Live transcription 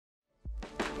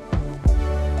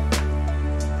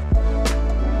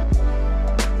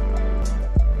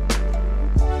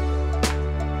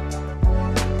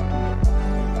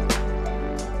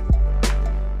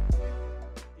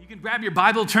grab your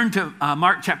Bible, turn to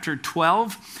Mark chapter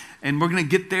 12, and we're going to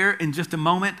get there in just a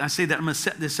moment. I say that I'm going to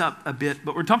set this up a bit,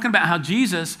 but we're talking about how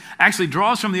Jesus actually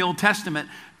draws from the Old Testament,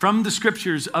 from the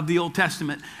scriptures of the Old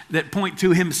Testament that point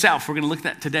to himself. We're going to look at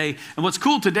that today. And what's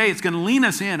cool today, it's going to lean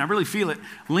us in, I really feel it,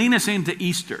 lean us into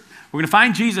Easter. We're going to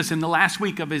find Jesus in the last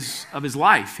week of his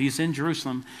life. He's in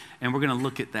Jerusalem, and we're going to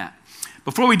look at that.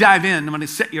 Before we dive in, I'm going to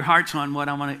set your hearts on where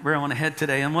I want to head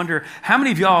today. I wonder how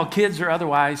many of y'all, kids or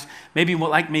otherwise, maybe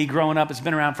like me growing up, it's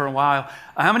been around for a while.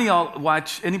 How many of y'all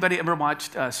anybody ever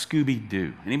watched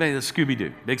Scooby-Doo? Anybody that's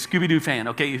Scooby-Doo? Big Scooby-Doo fan.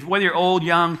 Okay, whether you're old,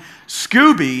 young,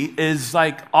 Scooby is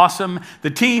like awesome.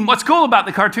 The team, what's cool about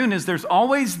the cartoon is there's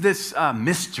always this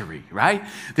mystery, right?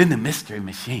 Then the mystery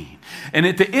machine. And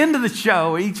at the end of the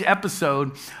show, each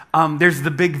episode, there's the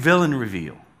big villain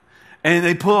reveal. And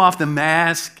they pull off the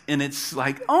mask, and it's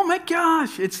like, oh my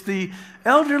gosh, it's the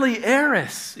elderly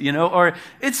heiress, or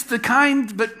it's the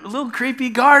kind but a little creepy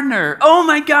gardener. Oh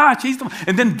my gosh, he's the one.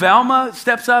 And then Velma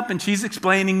steps up, and she's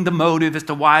explaining the motive as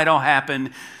to why it all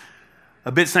happened,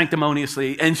 a bit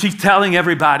sanctimoniously, and she's telling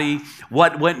everybody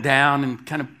what went down, and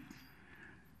kind of,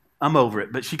 I'm over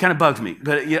it, but she kind of bugs me.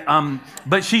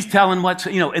 But she's telling what's,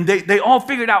 and they all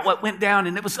figured out what went down,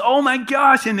 and it was, oh my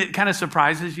gosh, and it kind of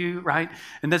surprises you, right?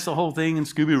 And that's the whole thing, and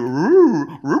Scooby,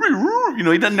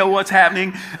 he doesn't know what's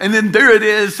happening, and then there it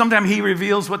is. Sometimes he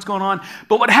reveals what's going on.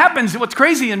 But what happens, what's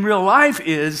crazy in real life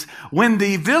is when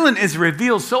the villain is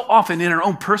revealed so often in our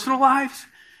own personal lives,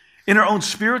 in our own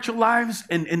spiritual lives,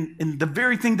 and the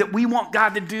very thing that we want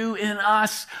God to do in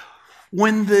us,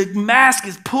 when the mask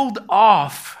is pulled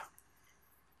off,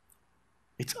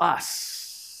 it's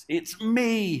us. It's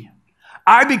me.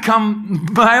 I become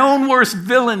my own worst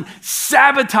villain,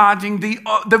 sabotaging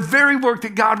the very work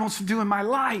that God wants to do in my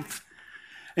life.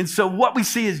 And so what we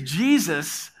see is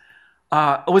Jesus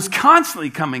was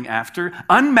constantly coming after,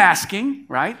 unmasking,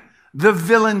 right, the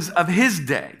villains of his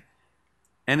day.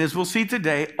 And as we'll see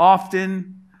today,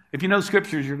 often, if you know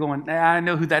scriptures, you're going, I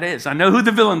know who that is. I know who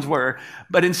the villains were.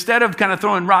 But instead of kind of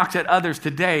throwing rocks at others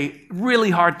today,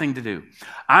 really hard thing to do.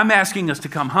 I'm asking us to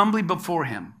come humbly before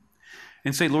him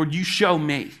and say, Lord, you show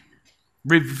me.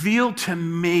 Reveal to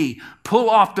me. Pull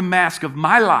off the mask of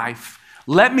my life.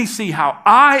 Let me see how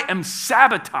I am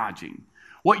sabotaging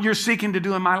what you're seeking to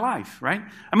do in my life, right?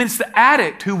 I mean, it's the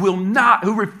addict who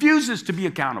refuses to be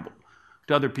accountable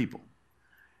to other people.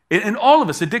 And all of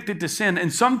us addicted to sin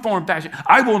in some form, fashion.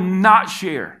 I will not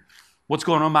share what's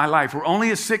going on in my life. We're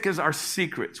only as sick as our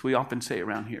secrets, we often say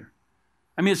around here.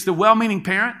 I mean, it's the well-meaning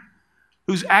parent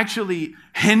who's actually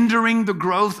hindering the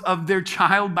growth of their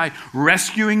child by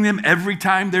rescuing them every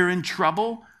time they're in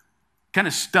trouble, kind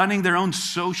of stunning their own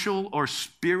social or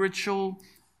spiritual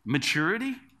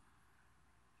maturity.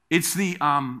 It's the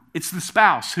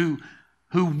spouse who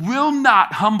will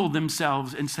not humble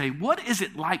themselves and say, what is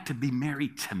it like to be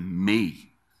married to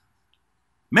me?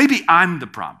 Maybe I'm the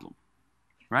problem,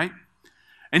 right?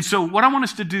 And so what I want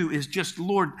us to do is just,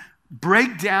 Lord,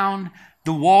 break down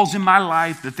the walls in my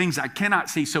life, the things I cannot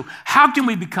see. So how can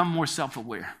we become more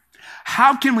self-aware?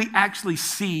 How can we actually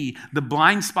see the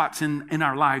blind spots in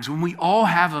our lives when we all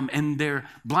have them, and they're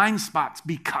blind spots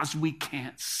because we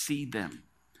can't see them?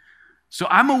 So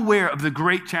I'm aware of the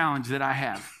great challenge that I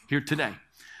have here today,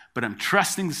 but I'm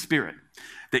trusting the Spirit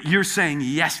that you're saying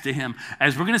yes to him.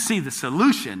 As we're going to see, the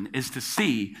solution is to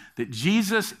see that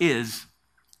Jesus is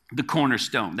the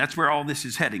cornerstone. That's where all this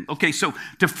is heading. Okay, so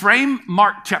to frame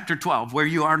Mark chapter 12, where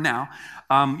you are now,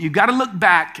 you've got to look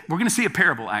back. We're going to see a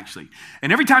parable, actually.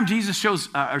 And every time Jesus shows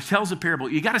or tells a parable,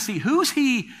 you got to see who's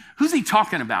he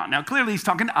talking about. Now, clearly he's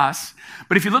talking to us.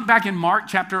 But if you look back in Mark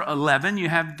chapter 11, you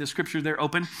have the scripture there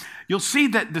open. You'll see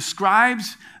that the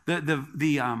scribes,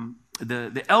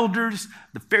 the elders,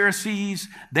 the Pharisees,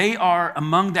 they are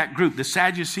among that group. The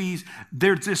Sadducees,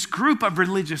 there's this group of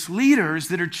religious leaders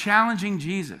that are challenging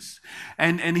Jesus.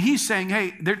 And he's saying,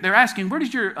 hey, they're asking, where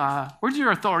does your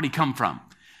authority come from?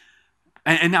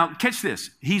 And now catch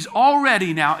this. He's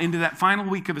already now into that final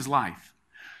week of his life.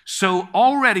 So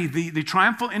already the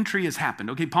triumphal entry has happened.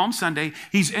 Okay, Palm Sunday,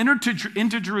 he's entered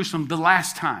into Jerusalem the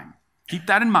last time. Keep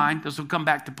that in mind. This will come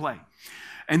back to play.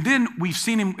 And then we've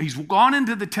seen him, he's gone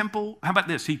into the temple. How about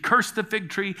this? He cursed the fig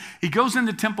tree. He goes in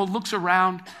the temple, looks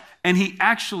around, and he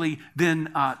actually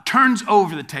then turns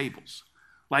over the tables.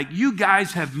 Like, you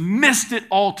guys have missed it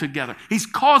altogether. He's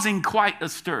causing quite a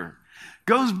stir.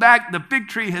 Goes back, the fig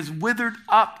tree has withered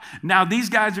up. Now these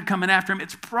guys are coming after him.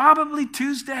 It's probably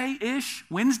Tuesday-ish,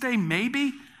 Wednesday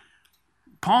maybe,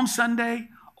 Palm Sunday.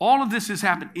 All of this has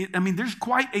happened. There's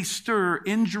quite a stir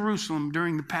in Jerusalem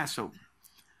during the Passover.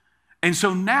 And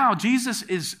so now Jesus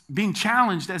is being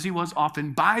challenged, as he was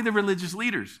often, by the religious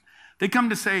leaders. They come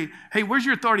to say, hey, where's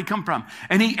your authority come from?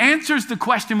 And he answers the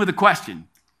question with a question.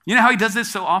 You know how he does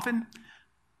this so often?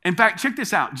 In fact, check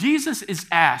this out. Jesus is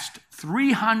asked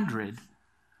he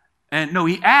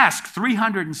asked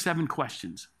 307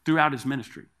 questions throughout his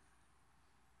ministry.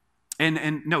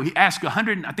 He asked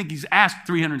 100, I think he's asked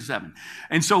 307.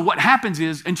 And so what happens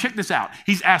is, and check this out,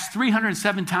 he's asked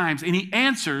 307 times and he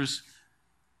answers,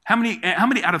 how many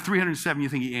out of 307 you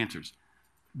think he answers?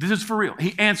 This is for real.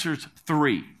 He answers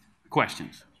 3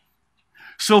 questions.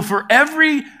 So for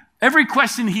every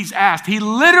question he's asked, he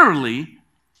literally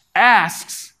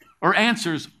asks or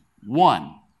answers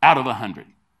 1 out of 100.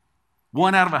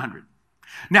 1 out of 100.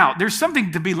 Now, there's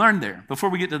something to be learned there before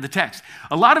we get to the text.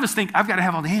 A lot of us think, I've got to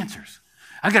have all the answers.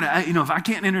 If I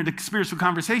can't enter into spiritual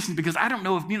conversations because I don't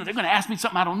know if, they're going to ask me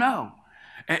something I don't know.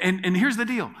 And here's the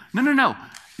deal. No.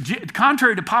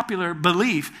 Contrary to popular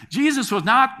belief, Jesus was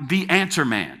not the answer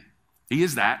man. He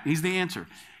is that. He's the answer.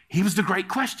 He was the great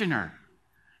questioner.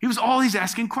 He was always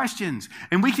asking questions.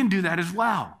 And we can do that as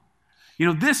well.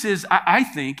 This is, I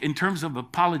think, in terms of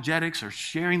apologetics or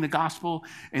sharing the gospel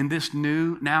in this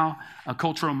new, now,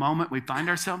 cultural moment we find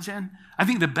ourselves in, I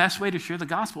think the best way to share the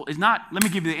gospel is not, let me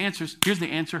give you the answers. Here's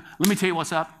the answer. Let me tell you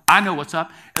what's up. I know what's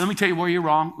up. And let me tell you where you're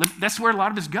wrong. That's where a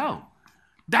lot of us go.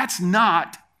 That's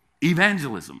not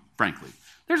evangelism, frankly.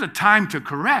 There's a time to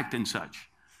correct and such.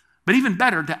 But even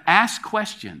better, to ask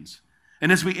questions.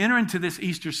 And as we enter into this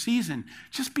Easter season,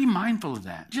 just be mindful of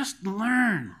that. Just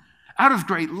learn. Out of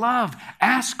great love,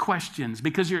 ask questions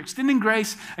because you're extending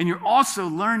grace and you're also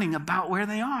learning about where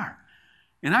they are.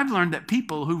 And I've learned that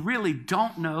people who really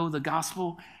don't know the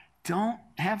gospel don't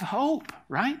have hope,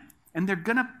 right? And they're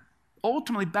going to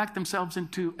ultimately back themselves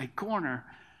into a corner.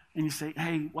 And you say,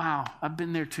 hey, wow, I've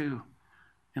been there too.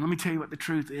 And let me tell you what the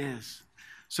truth is.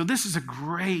 So this is a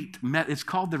great method. It's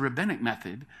called the rabbinic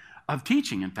method of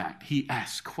teaching, in fact. He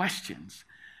asks questions.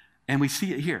 And we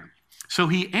see it here. So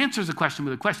he answers a question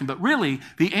with a question, but really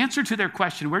the answer to their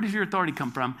question, where does your authority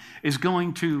come from, is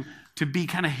going to be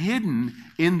kind of hidden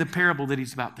in the parable that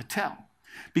he's about to tell.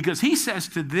 Because he says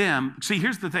to them, see,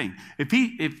 here's the thing. If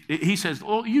he says,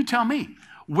 well, you tell me,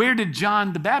 where did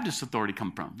John the Baptist's authority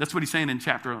come from? That's what he's saying in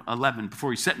chapter 11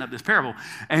 before he's setting up this parable.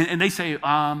 And they say,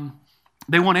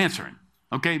 they won't answer him.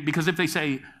 Okay, because if they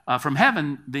say from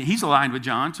heaven, he's aligned with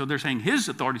John, so they're saying his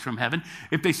authority is from heaven.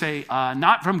 If they say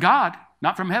not from God,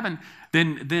 not from heaven,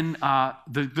 then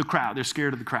the crowd, they're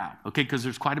scared of the crowd, okay, because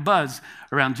there's quite a buzz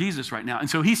around Jesus right now. And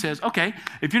so he says, okay,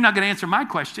 if you're not going to answer my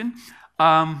question,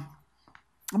 I'm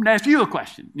going to ask you a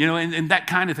question, and that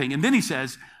kind of thing. And then he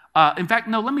says, in fact,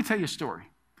 no, let me tell you a story.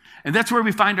 And that's where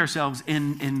we find ourselves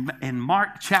in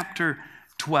Mark chapter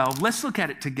 12. Let's look at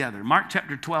it together. Mark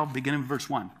chapter 12, beginning with verse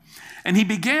 1. And he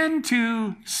began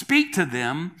to speak to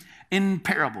them in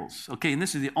parables. Okay, and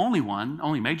this is the only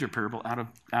major parable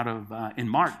in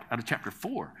Mark, out of chapter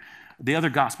 4. The other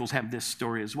gospels have this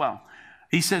story as well.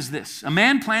 He says this, a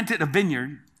man planted a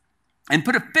vineyard and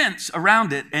put a fence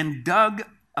around it and dug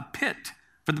a pit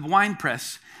for the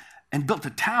winepress and built a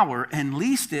tower and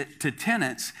leased it to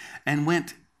tenants and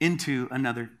went into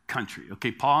another country.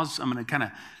 Okay, pause. I'm going to kind of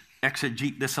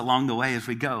exegete this along the way as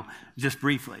we go, just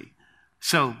briefly.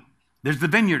 So there's the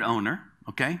vineyard owner,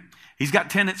 okay? He's got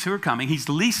tenants who are coming. He's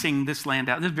leasing this land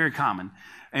out. This is very common.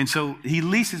 And so he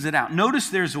leases it out. Notice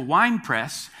there's a wine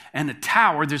press and a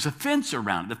tower. There's a fence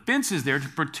around it. The fence is there to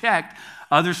protect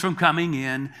others from coming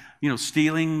in,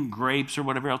 stealing grapes or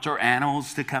whatever else, or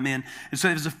animals to come in. And so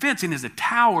there's a fence and there's a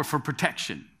tower for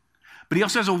protection. But he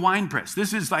also has a wine press.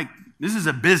 This is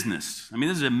a business. I mean,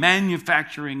 this is a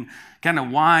manufacturing kind of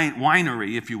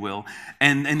winery, if you will.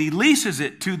 And he leases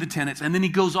it to the tenants, and then he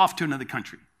goes off to another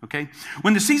country, okay?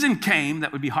 When the season came,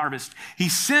 that would be harvest, he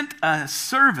sent a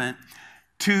servant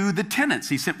to the tenants.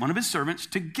 He sent one of his servants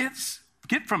to get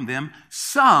from them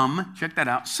some, check that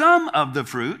out, some of the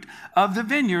fruit of the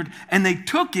vineyard, and they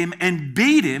took him and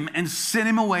beat him and sent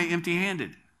him away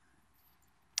empty-handed.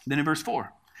 Then in verse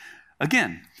 4,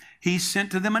 again, he sent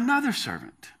to them another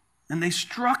servant, and they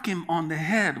struck him on the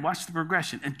head, watch the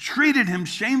progression, and treated him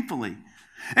shamefully.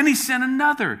 And he sent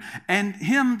another, and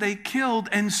him they killed,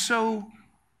 and so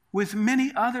with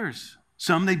many others.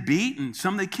 Some they beat, and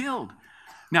some they killed.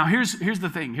 Now, here's the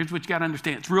thing. Here's what you got to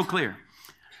understand. It's real clear.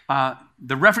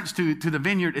 The reference to the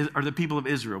vineyard are the people of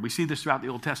Israel. We see this throughout the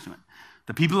Old Testament.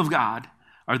 The people of God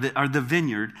are the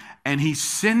vineyard, and he's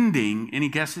sending, any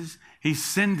guesses? He's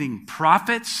sending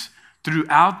prophets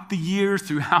throughout the years,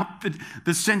 throughout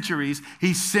the centuries.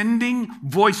 He's sending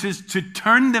voices to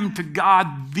turn them to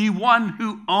God, the one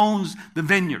who owns the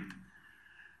vineyard.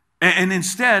 And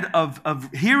instead of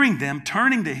hearing them,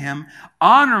 turning to him,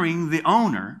 honoring the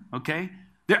owner, okay,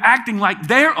 They're acting like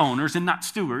they're owners and not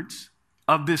stewards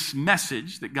of this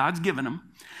message that God's given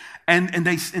them. And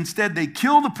they instead they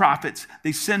kill the prophets,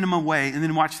 they send them away. And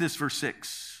then watch this, verse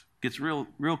 6. Gets real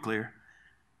clear.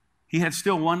 He had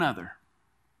still one other,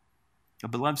 a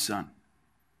beloved son.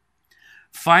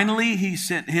 Finally, he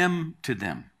sent him to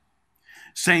them,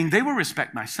 saying, they will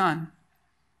respect my son.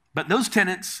 But those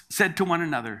tenants said to one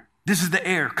another, this is the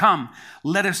heir. Come,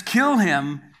 let us kill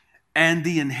him, and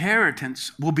the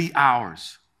inheritance will be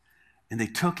ours. And they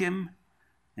took him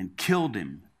and killed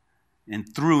him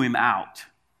and threw him out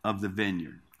of the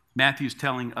vineyard. Matthew's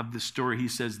telling of the story. He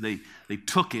says they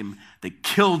took him, they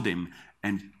killed him,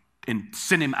 and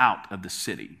sent him out of the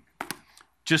city.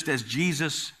 Just as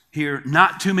Jesus here,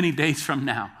 not too many days from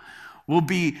now, will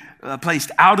be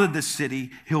placed out of the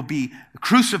city. He'll be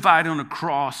crucified on a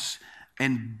cross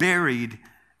and buried.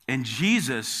 And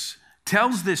Jesus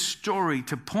tells this story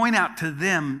to point out to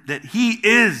them that he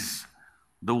is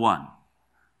the one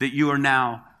that you are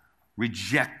now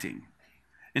rejecting.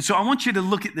 And so I want you to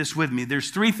look at this with me.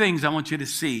 There's 3 things I want you to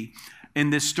see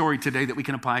in this story today that we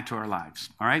can apply to our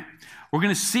lives, all right? We're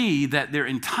going to see that their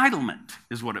entitlement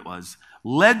is what it was,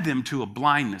 led them to a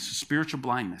blindness, a spiritual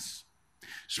blindness.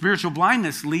 Spiritual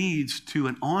blindness leads to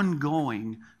an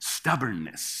ongoing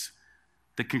stubbornness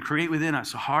that can create within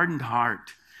us a hardened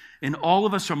heart. And all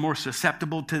of us are more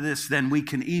susceptible to this than we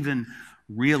can even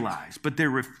realize. But their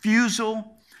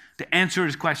refusal to answer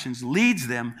his questions leads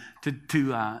him to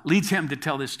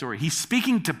tell this story. He's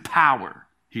speaking to power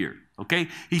here, okay?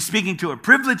 He's speaking to a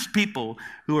privileged people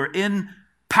who are in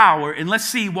power. And let's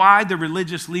see why the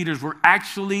religious leaders were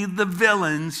actually the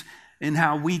villains and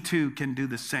how we too can do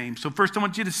the same. So first I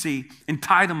want you to see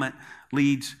entitlement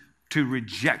leads to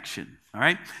rejection, all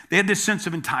right? They had this sense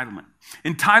of entitlement.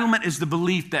 Entitlement is the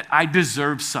belief that I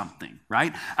deserve something,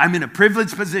 right? I'm in a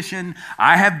privileged position.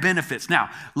 I have benefits. Now,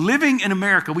 living in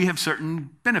America, we have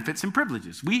certain benefits and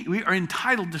privileges. We are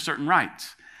entitled to certain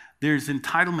rights. There's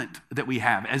entitlement that we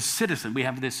have as citizens. We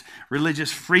have this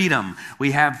religious freedom.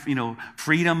 We have,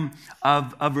 freedom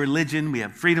of religion. We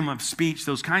have freedom of speech,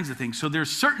 those kinds of things. So there's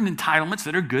certain entitlements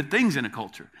that are good things in a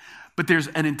culture. But there's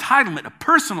an entitlement, a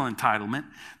personal entitlement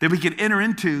that we can enter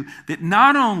into that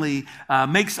not only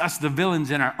makes us the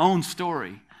villains in our own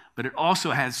story, but it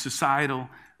also has societal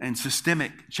and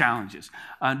systemic challenges.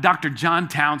 Dr. John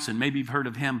Townsend, maybe you've heard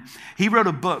of him, he wrote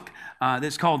a book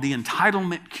that's called The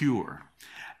Entitlement Cure.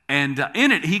 And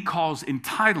in it, he calls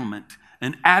entitlement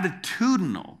an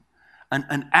attitudinal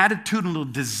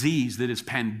disease that is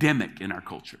pandemic in our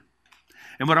culture.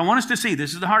 And what I want us to see,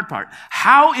 this is the hard part.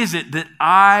 How is it that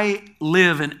I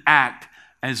live and act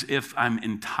as if I'm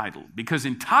entitled? Because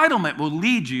entitlement will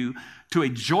lead you to a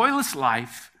joyless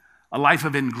life, a life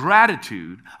of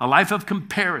ingratitude, a life of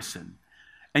comparison.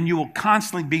 And you will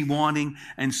constantly be wanting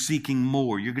and seeking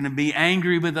more. You're going to be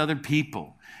angry with other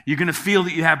people. You're going to feel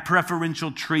that you have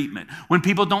preferential treatment. When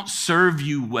people don't serve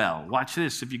you well, watch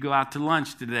this, if you go out to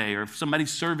lunch today or if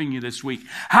somebody's serving you this week,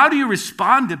 how do you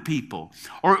respond to people?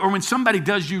 Or when somebody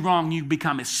does you wrong, you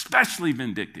become especially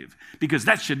vindictive because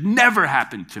that should never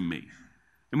happen to me.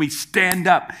 And we stand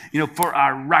up, for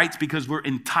our rights because we're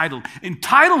entitled.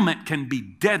 Entitlement can be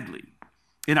deadly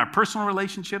in our personal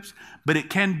relationships, but it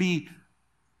can be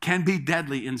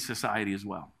deadly in society as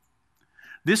well.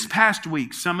 This past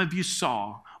week, some of you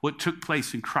saw what took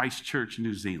place in Christchurch,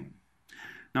 New Zealand.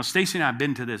 Now, Stacy and I have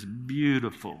been to this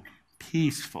beautiful,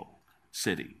 peaceful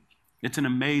city. It's an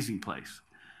amazing place.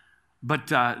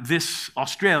 But this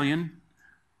Australian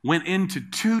went into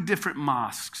 2 different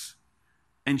mosques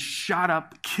and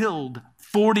killed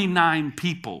 49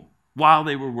 people while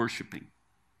they were worshiping.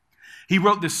 He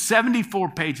wrote this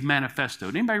 74-page manifesto.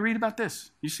 Did anybody read about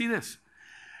this? You see this?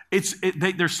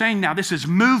 They're saying now this is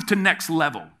moved to next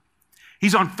level.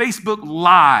 He's on Facebook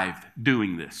Live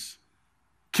doing this,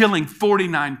 killing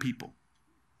 49 people.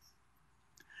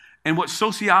 And what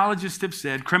sociologists have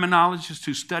said, criminologists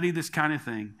who study this kind of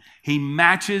thing, he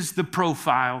matches the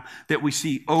profile that we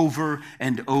see over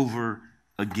and over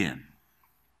again.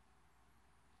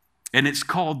 And it's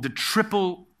called the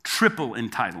triple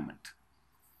entitlement.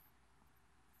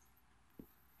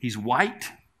 He's white.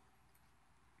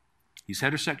 He's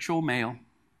heterosexual male,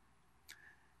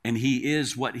 and he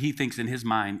is what he thinks in his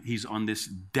mind. He's on this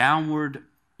downward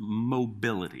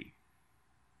mobility,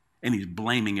 and he's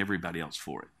blaming everybody else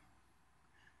for it.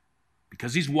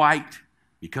 Because he's white,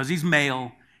 because he's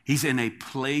male, he's in a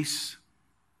place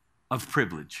of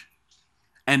privilege,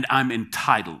 and I'm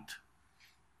entitled.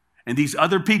 And these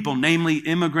other people, namely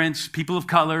immigrants, people of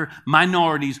color,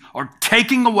 minorities, are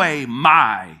taking away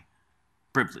my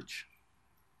privilege.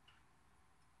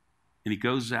 And he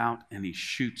goes out and he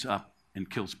shoots up and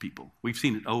kills people. We've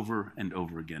seen it over and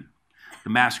over again. The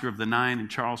Massacre of the Nine in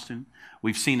Charleston,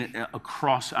 we've seen it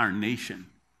across our nation.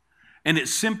 And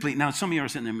it's simply, now some of you are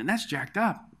sitting there, man, that's jacked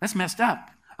up. That's messed up.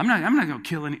 I'm not going to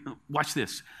kill any. Watch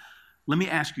this. Let me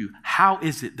ask you, how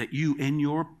is it that you, in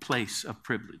your place of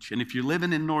privilege, and if you're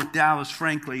living in North Dallas,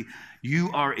 frankly,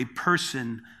 you are a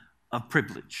person of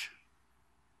privilege.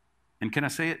 And can I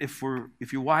say it? If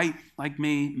you're white like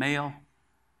me, male,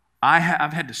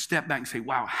 I've had to step back and say,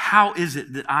 wow, how is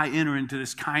it that I enter into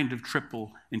this kind of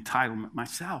triple entitlement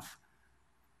myself?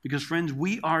 Because, friends,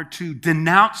 we are to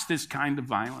denounce this kind of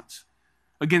violence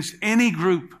against any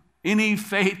group, any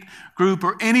faith group,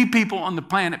 or any people on the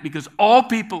planet, because all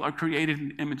people are created in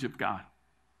the image of God.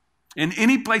 In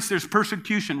any place there's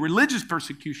persecution, religious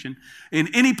persecution, in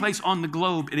any place on the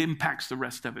globe, it impacts the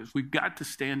rest of us. We've got to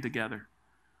stand together.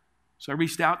 So I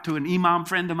reached out to an imam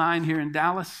friend of mine here in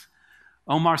Dallas,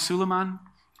 Omar Suleiman.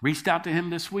 Reached out to him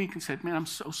this week and said, man, I'm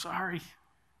so sorry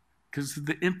because of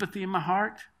the empathy in my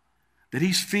heart that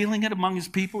he's feeling it among his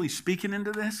people. He's speaking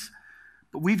into this.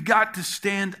 But we've got to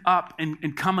stand up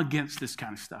and come against this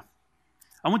kind of stuff.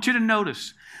 I want you to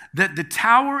notice that the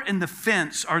tower and the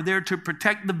fence are there to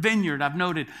protect the vineyard, I've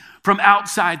noted, from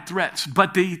outside threats.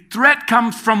 But the threat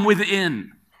comes from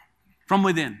within. From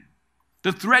within.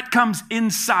 The threat comes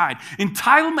inside.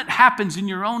 Entitlement happens in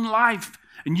your own life,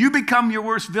 and you become your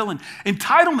worst villain.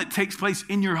 Entitlement takes place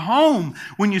in your home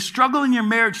when you struggle in your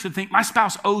marriage to think, my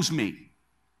spouse owes me.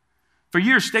 For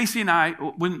years, Stacy and I,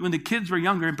 when the kids were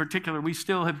younger in particular, we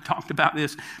still have talked about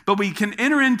this, but we can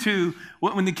enter into,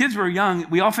 when the kids were young,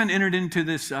 we often entered into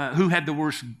this who had the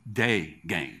worst day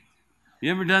game.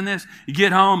 You ever done this? You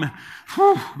get home and,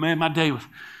 whew, man, my day was,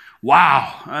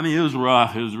 wow. I mean, it was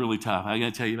rough. It was really tough. I got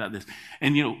to tell you about this.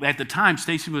 And, you know, at the time,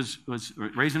 Stacy was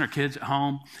raising her kids at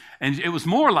home, and it was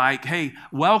more like, hey,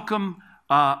 welcome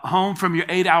home from your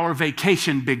 8-hour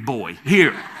vacation, big boy.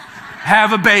 Here,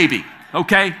 have a baby,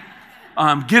 okay?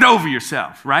 Get over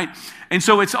yourself, right? And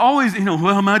so it's always, you know,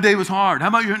 well, my day was hard. How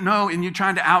about you? No, and you're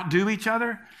trying to outdo each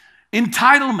other.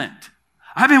 Entitlement.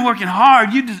 I've been working hard.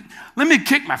 Let me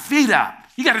kick my feet up.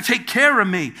 You got to take care of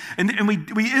me. And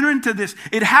we enter into this.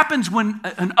 It happens when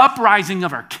an uprising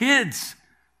of our kids,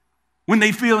 when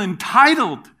they feel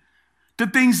entitled to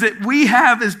things that we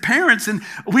have as parents. And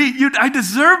I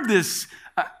deserve this.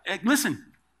 Listen,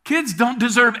 kids don't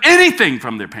deserve anything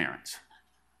from their parents.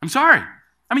 I'm sorry.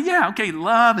 I mean, yeah, okay,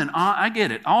 love and all, I get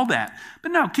it, all that.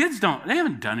 But no, kids they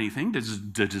haven't done anything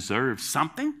to deserve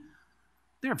something.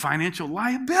 They're a financial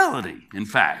liability, in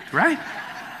fact, right?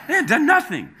 They haven't done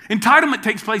nothing. Entitlement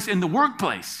takes place in the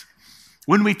workplace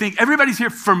when we think everybody's here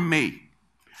for me.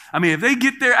 I mean, if they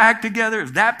get their act together,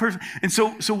 if that person, and so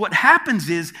what happens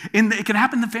is, it can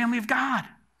happen in the family of God.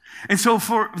 And so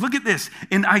look at this,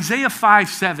 in Isaiah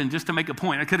 5:7, just to make a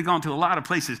point, I could have gone to a lot of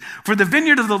places. For the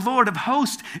vineyard of the Lord of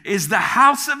hosts is the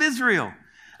house of Israel.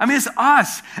 I mean, it's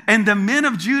us. And the men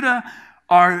of Judah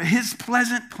are his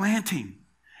pleasant planting.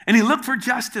 And he looked for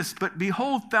justice, but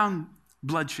behold, found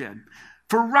bloodshed.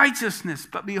 For righteousness,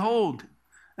 but behold,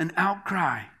 an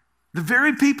outcry. The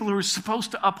very people who are supposed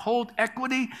to uphold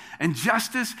equity and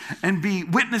justice and be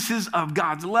witnesses of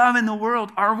God's love in the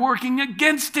world are working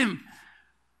against him.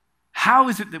 How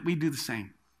is it that we do the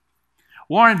same?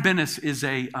 Warren Bennis is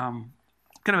a kind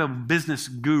of a business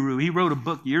guru. He wrote a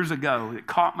book years ago that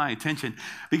caught my attention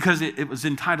because it was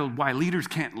entitled Why Leaders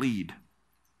Can't Lead.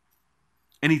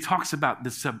 And he talks about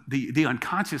the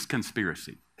unconscious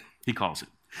conspiracy, he calls it.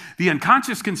 The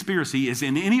unconscious conspiracy is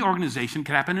in any organization,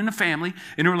 can happen in a family,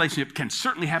 in a relationship, can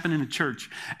certainly happen in a church.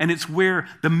 And it's where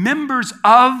the members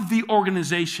of the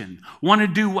organization want to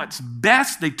do what's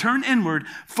best. They turn inward,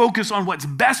 focus on what's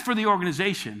best for the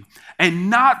organization, and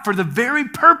not for the very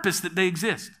purpose that they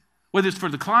exist, whether it's for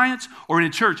the clients or in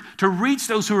a church, to reach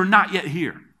those who are not yet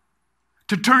here.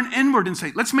 To turn inward and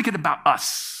say, let's make it about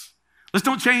us. Let's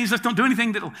don't change. Let's don't do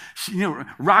anything that'll,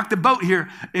 rock the boat here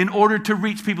in order to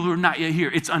reach people who are not yet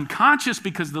here. It's unconscious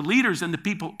because the leaders and the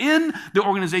people in the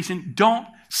organization don't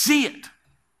see it.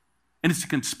 And it's a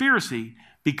conspiracy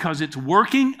because it's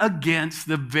working against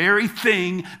the very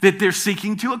thing that they're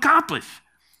seeking to accomplish.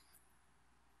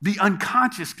 The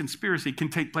unconscious conspiracy can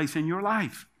take place in your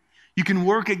life. You can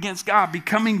work against God,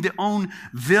 becoming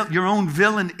your own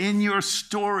villain in your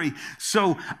story.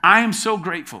 So I am so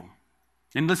grateful.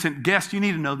 And listen, guests, you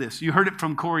need to know this. You heard it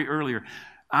from Corey earlier.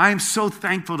 I am so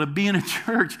thankful to be in a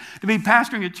church, to be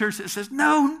pastoring a church that says,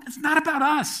 no, it's not about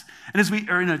us. And as we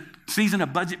are in a season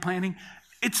of budget planning,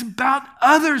 it's about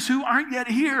others who aren't yet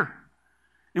here.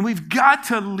 And we've got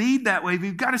to lead that way.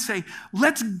 We've got to say,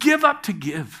 let's give up to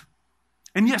give.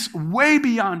 And yes, way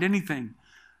beyond anything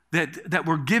that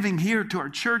we're giving here to our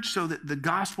church so that the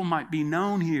gospel might be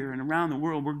known here and around the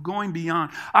world. We're going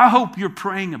beyond. I hope you're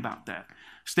praying about that.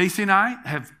 Stacy and I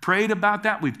have prayed about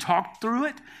that. We've talked through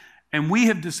it, and we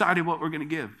have decided what we're going to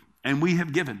give, and we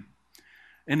have given.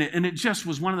 And it just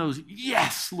was one of those,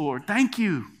 yes, Lord, thank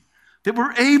you that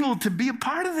we're able to be a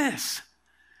part of this.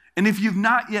 And if you've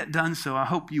not yet done so, I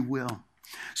hope you will.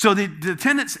 So the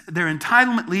tenants, their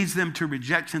entitlement leads them to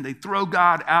rejection. They throw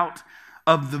God out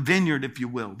of the vineyard, if you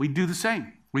will. We do the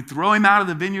same. We throw him out of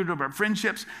the vineyard of our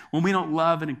friendships when we don't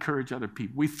love and encourage other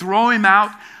people. We throw him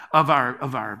out of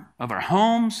our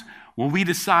homes when we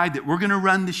decide that we're going to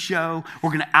run the show.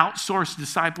 We're going to outsource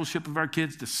discipleship of our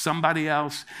kids to somebody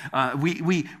else.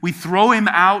 We throw him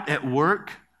out at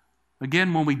work.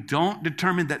 Again, when we don't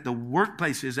determine that the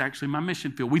workplace is actually my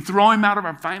mission field. We throw him out of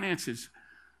our finances.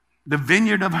 The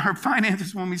vineyard of our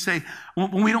finances when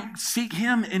we don't seek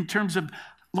him in terms of,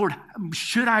 Lord,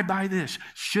 should I buy this?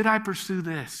 Should I pursue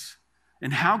this?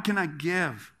 And how can I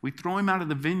give? We throw him out of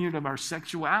the vineyard of our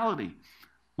sexuality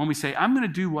when we say, I'm going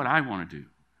to do what I want to do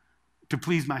to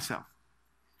please myself.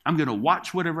 I'm going to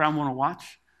watch whatever I want to watch.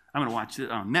 I'm going to watch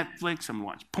it on Netflix. I'm going to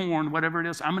watch porn, whatever it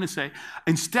is. I'm going to say,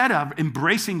 instead of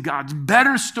embracing God's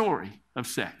better story of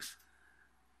sex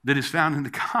that is found in the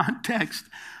context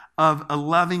of a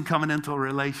loving covenantal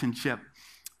relationship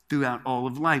throughout all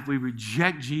of life, we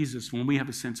reject Jesus when we have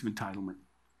a sense of entitlement.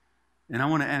 And I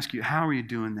want to ask you, how are you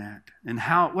doing that? And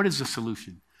what is the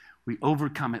solution? We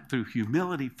overcome it through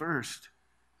humility first,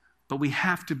 but we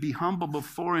have to be humble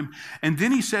before him. And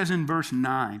then he says in verse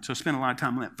 9, so I spent a lot of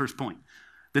time on that first point.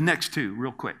 The next two,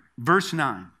 real quick. Verse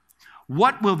 9,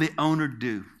 what will the owner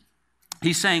do?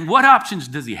 He's saying, what options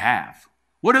does he have?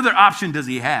 What other option does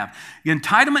he have? The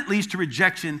entitlement leads to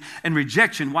rejection, and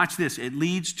rejection, watch this, it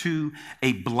leads to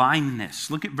a blindness.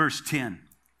 Look at verse 10.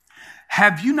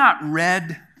 Have you not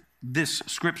read this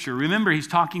scripture? Remember, he's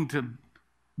talking to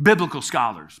biblical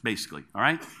scholars, basically, all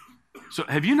right? So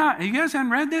you guys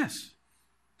haven't read this?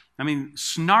 I mean,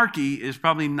 snarky is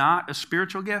probably not a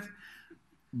spiritual gift,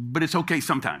 but it's okay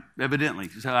sometime, evidently.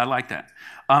 So I like that.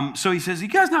 So he says, you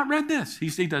guys not read this?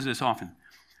 He does this often.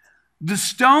 The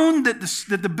stone that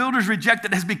the builders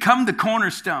rejected has become the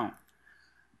cornerstone.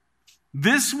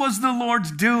 This was the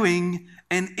Lord's doing,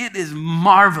 and it is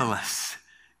marvelous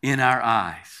in our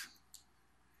eyes.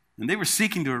 And they were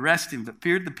seeking to arrest him, but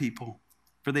feared the people,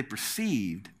 for they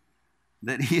perceived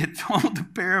that he had told the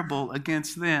parable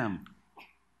against them.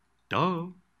 Duh.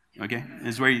 Okay,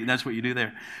 that's what you do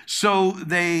there. So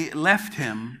they left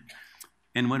him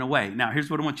and went away. Now, here's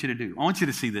what I want you to do. I want you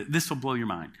to see that. This will blow your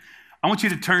mind. I want you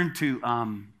to turn to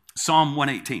Psalm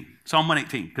 118. Psalm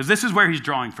 118, because this is where he's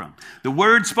drawing from. The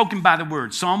word spoken by the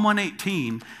word. Psalm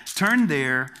 118, turn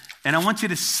there, and I want you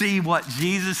to see what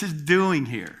Jesus is doing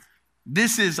here.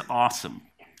 This is awesome.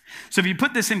 So if you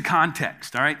put this in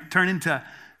context, all right, turn into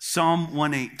Psalm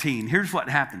 118. Here's what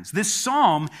happens. This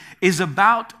psalm is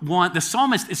about the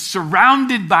psalmist is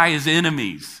surrounded by his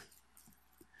enemies.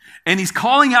 And he's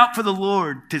calling out for the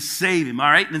Lord to save him, all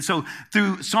right? And so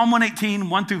through Psalm 118,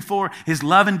 1 through 4, his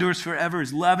love endures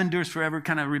forever,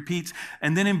 kind of repeats.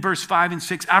 And then in verse 5 and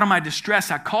 6, out of my distress,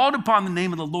 I called upon the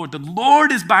name of the Lord. The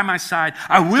Lord is by my side.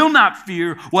 I will not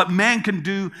fear what man can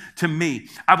do to me.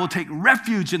 I will take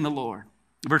refuge in the Lord.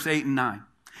 Verse 8 and 9.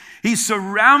 He's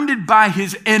surrounded by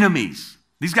his enemies.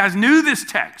 These guys knew this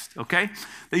text, okay?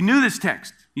 They knew this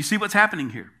text. You see what's happening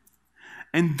here.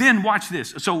 And then watch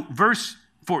this. So verse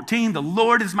 14, the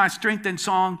Lord is my strength and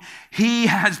song. He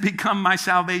has become my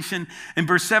salvation. In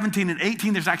verse 17 and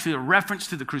 18, there's actually a reference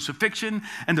to the crucifixion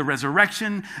and the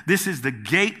resurrection. This is the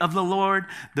gate of the Lord.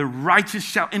 The righteous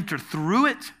shall enter through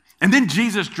it. And then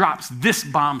Jesus drops this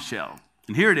bombshell.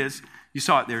 And here it is. You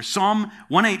saw it there. Psalm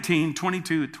 118,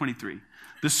 22 and 23.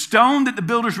 The stone that the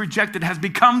builders rejected has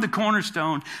become the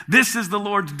cornerstone. This is the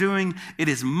Lord's doing. It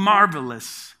is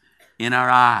marvelous in our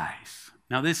eyes.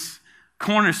 Now this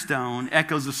cornerstone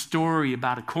echoes a story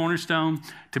about a cornerstone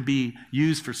to be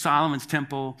used for Solomon's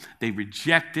temple. They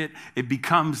reject it. It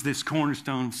becomes this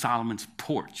cornerstone of Solomon's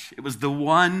porch. It was the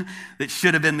one that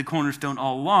should have been the cornerstone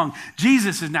all along.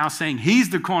 Jesus is now saying he's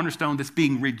the cornerstone that's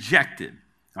being rejected.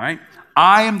 All right?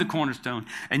 I am the cornerstone,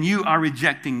 and you are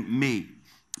rejecting me.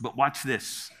 But watch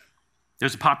this.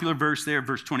 There's a popular verse there,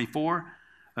 verse 24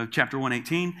 of chapter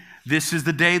 118. This is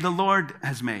the day the Lord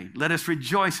has made. Let us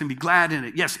rejoice and be glad in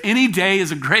it. Yes, any day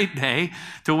is a great day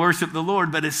to worship the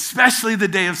Lord, but especially the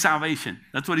day of salvation.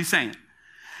 That's what he's saying.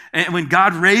 And when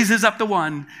God raises up the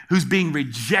one who's being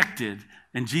rejected,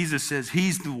 and Jesus says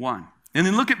he's the one. And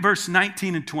then look at verse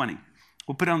 19 and 20.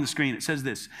 We'll put it on the screen. It says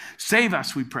this: save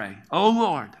us, we pray. Oh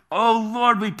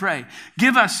Lord, we pray.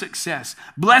 Give us success.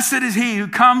 Blessed is he who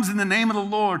comes in the name of the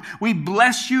Lord. We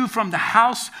bless you from the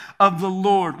house of the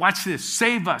Lord. Watch this.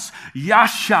 Save us.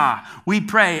 Yasha, we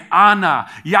pray. Ana.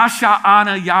 Yasha,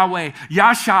 Ana, Yahweh.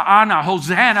 Yasha, Ana.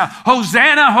 Hosanna.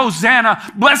 Hosanna,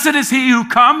 Hosanna. Blessed is he who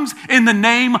comes in the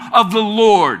name of the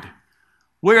Lord.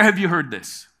 Where have you heard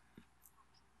this?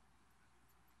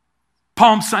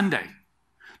 Palm Sunday.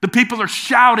 The people are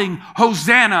shouting,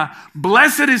 Hosanna,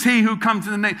 blessed is he who comes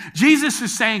in the name. Jesus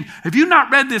is saying, have you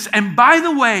not read this? And by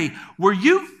the way,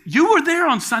 you were there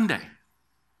on Sunday.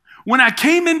 When I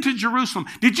came into Jerusalem,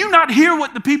 did you not hear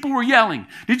what the people were yelling?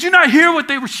 Did you not hear what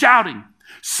they were shouting?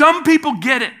 Some people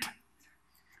get it.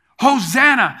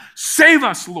 Hosanna, save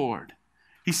us, Lord.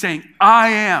 He's saying, I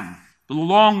am the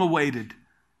long-awaited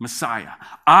Messiah.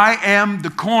 I am the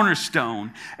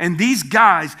cornerstone. And these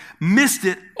guys missed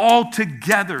it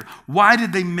altogether. Why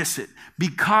did they miss it?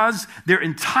 Because their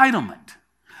entitlement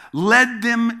led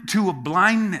them to a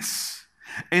blindness.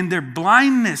 And their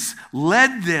blindness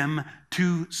led them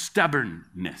to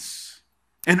stubbornness.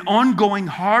 An ongoing,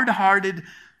 hard-hearted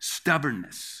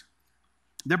stubbornness.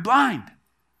 They're blind.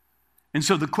 And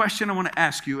so the question I want to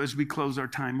ask you as we close our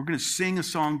time, we're going to sing a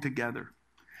song together.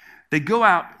 They go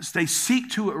out, they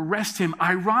seek to arrest him,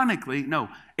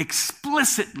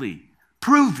 explicitly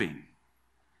proving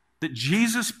that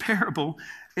Jesus' parable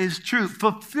is true,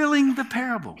 fulfilling the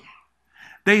parable.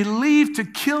 They leave to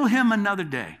kill him another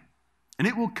day, and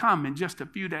it will come in just a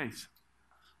few days.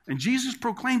 And Jesus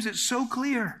proclaims it so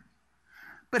clear.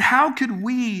 But how could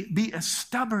we be as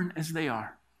stubborn as they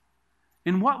are?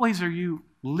 In what ways are you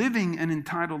living an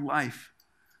entitled life,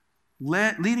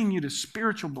 leading you to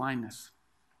spiritual blindness?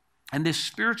 And this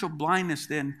spiritual blindness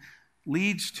then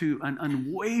leads to an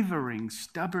unwavering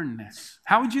stubbornness.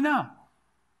 How would you know?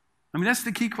 I mean, that's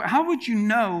the key question. How would you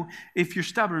know if you're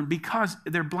stubborn? Because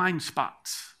they're blind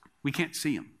spots. We can't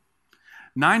see them.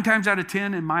 9 times out of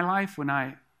 10 in my life, when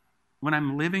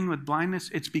I'm living with blindness,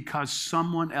 it's because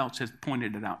someone else has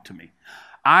pointed it out to me.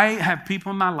 I have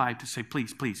people in my life to say,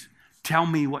 please, tell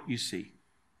me what you see.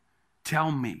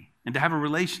 Tell me. And to have a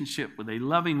relationship with a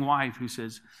loving wife who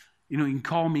says, you can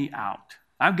call me out.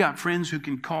 I've got friends who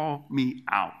can call me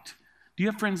out. Do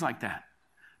you have friends like that?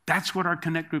 That's what our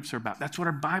connect groups are about. That's what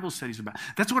our Bible studies are about.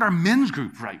 That's what our men's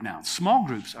group right now, small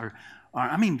groups are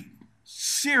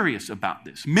serious about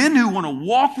this. Men who want to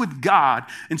walk with God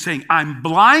and saying, I'm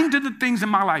blind to the things in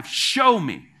my life. Show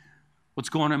me what's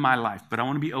going on in my life. But I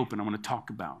want to be open. I want to talk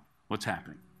about what's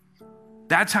happening.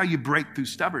 That's how you break through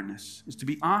stubbornness, is to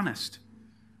be honest.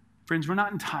 Friends, we're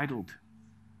not entitled.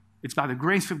 It's by the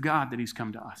grace of God that he's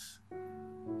come to us.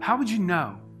 How would you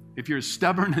know if you're as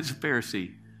stubborn as a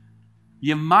Pharisee?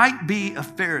 You might be a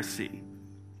Pharisee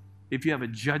if you have a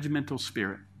judgmental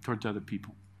spirit towards other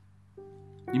people.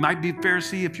 You might be a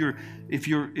Pharisee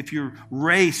if your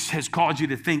race has caused you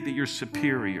to think that you're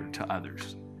superior to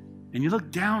others. And you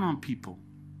look down on people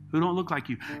who don't look like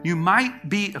you. You might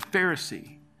be a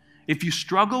Pharisee if you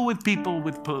struggle with people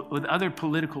with other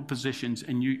political positions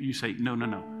and you say, no.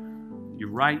 You're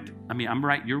right. I'm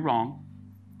right. You're wrong.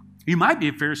 You might be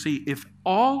a Pharisee if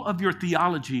all of your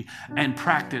theology and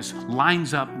practice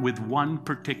lines up with one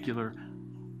particular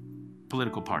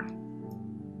political party.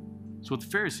 That's what the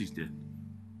Pharisees did.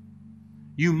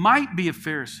 You might be a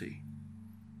Pharisee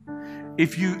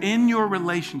if you, in your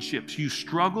relationships, you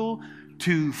struggle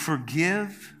to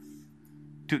forgive,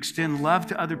 to extend love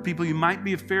to other people. You might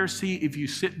be a Pharisee if you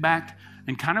sit back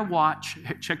and kind of watch.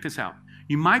 Check this out.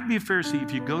 You might be a Pharisee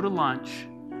if you go to lunch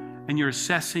and you're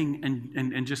assessing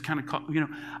and just kind of,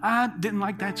 I didn't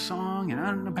like that song, and I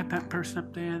don't know about that person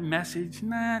up there, message,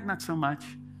 not so much.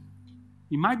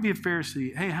 You might be a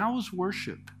Pharisee. Hey, how was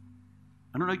worship?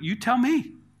 I don't know. You tell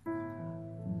me.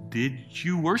 Did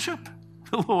you worship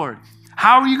the Lord?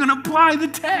 How are you going to apply the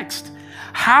text?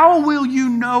 How will you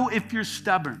know if you're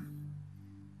stubborn?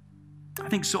 I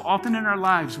think so often in our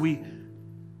lives,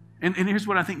 and here's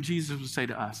what I think Jesus would say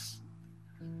to us.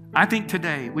 I think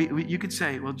today, you could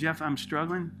say, well, Jeff, I'm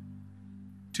struggling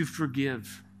to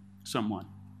forgive someone.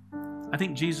 I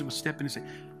think Jesus would step in and say,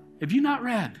 have you not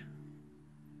read?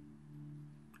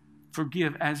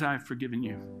 Forgive as I've forgiven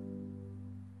you.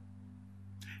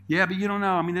 Yeah, but you don't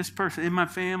know. This person in my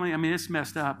family, it's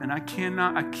messed up. And I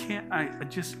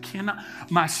just cannot.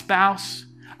 My spouse,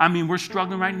 we're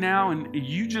struggling right now and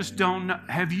you just don't know.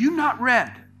 Have you not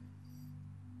read?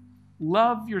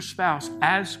 Love your spouse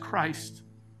as Christ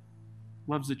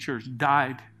loves the church,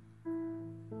 died,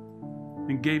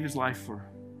 and gave his life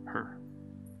for her.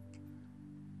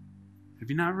 Have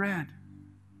you not read?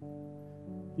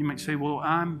 You might say, well,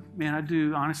 I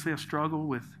do. Honestly, I struggle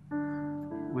with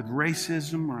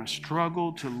racism, or I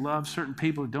struggle to love certain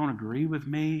people who don't agree with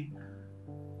me.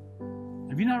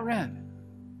 Have you not read?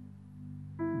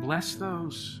 Bless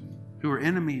those who are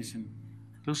enemies and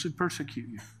those who persecute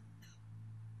you.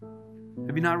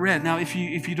 Have you not read? Now, if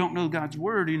you don't know God's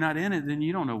word, you're not in it, then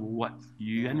you don't know what.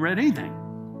 You haven't read anything.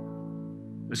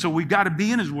 So we've got to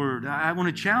be in his word. I want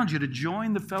to challenge you to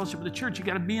join the fellowship of the church. You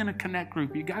got to be in a connect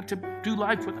group. You got to do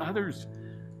life with others.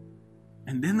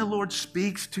 And then the Lord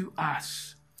speaks to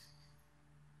us.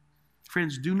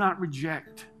 Friends, do not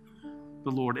reject the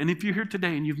Lord. And if you're here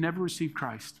today and you've never received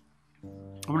Christ,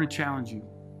 I want to challenge you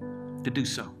to do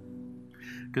so.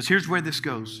 Because here's where this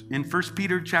goes. In 1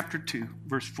 Peter chapter 2,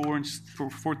 verse 4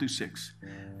 through 6.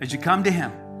 As you come to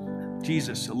him,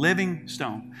 Jesus, a living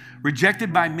stone,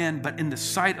 rejected by men, but in the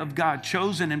sight of God,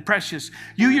 chosen and precious,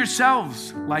 you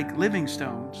yourselves, like living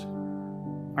stones,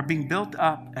 are being built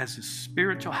up as a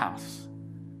spiritual house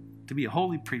to be a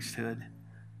holy priesthood,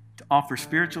 to offer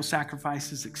spiritual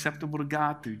sacrifices acceptable to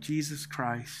God through Jesus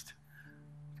Christ.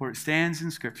 For it stands in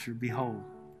Scripture, behold,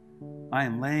 I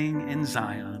am laying in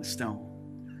Zion a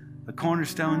stone, a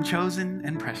cornerstone chosen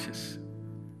and precious,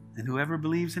 and whoever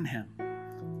believes in him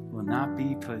will not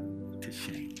be put to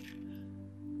shame.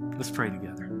 Let's pray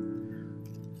together.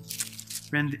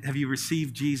 Friend, have you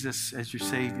received Jesus as your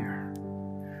Savior?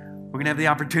 We're going to have the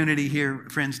opportunity here,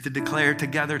 friends, to declare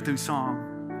together through song.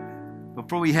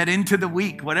 Before we head into the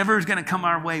week, whatever is going to come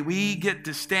our way, we get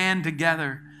to stand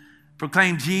together,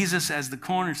 proclaim Jesus as the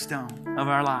cornerstone of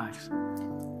our lives.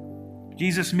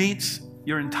 Jesus meets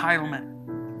your entitlement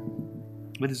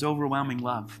with his overwhelming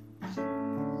love.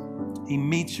 He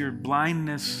meets your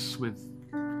blindness with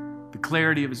the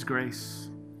clarity of his grace.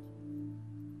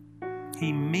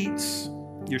 He meets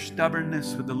your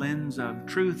stubbornness with the lens of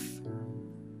truth.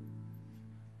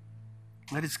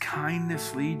 Let his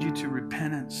kindness lead you to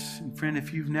repentance. And friend,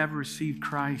 if you've never received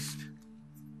Christ,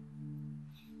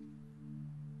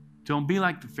 don't be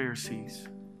like the Pharisees.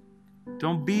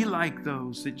 Don't be like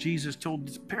those that Jesus told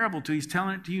this parable to. He's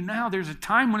telling it to you now. There's a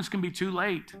time when it's going to be too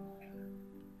late.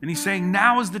 And he's saying,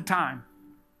 now is the time.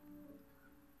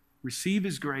 Receive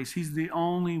his grace. He's the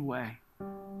only way.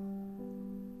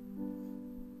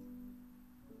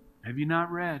 Have you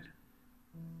not read?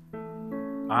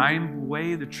 I am the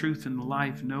way, the truth, and the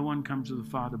life. No one comes to the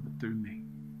Father but through me.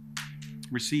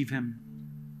 Receive him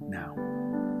now.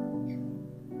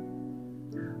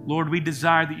 Lord, we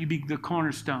desire that you be the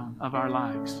cornerstone of our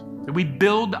lives, that we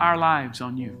build our lives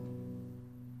on you.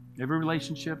 Every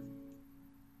relationship,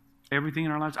 everything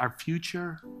in our lives, our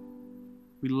future,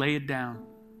 we lay it down.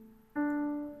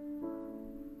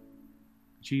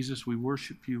 Jesus, we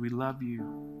worship you. We love you.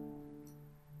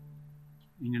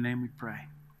 In your name we pray.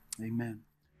 Amen.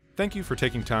 Thank you for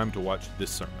taking time to watch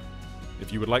this sermon.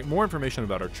 If you would like more information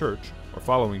about our church or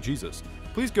following Jesus,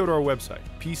 please go to our website,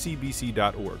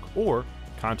 pcbc.org, or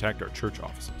contact our church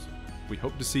offices. We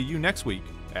hope to see you next week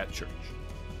at church.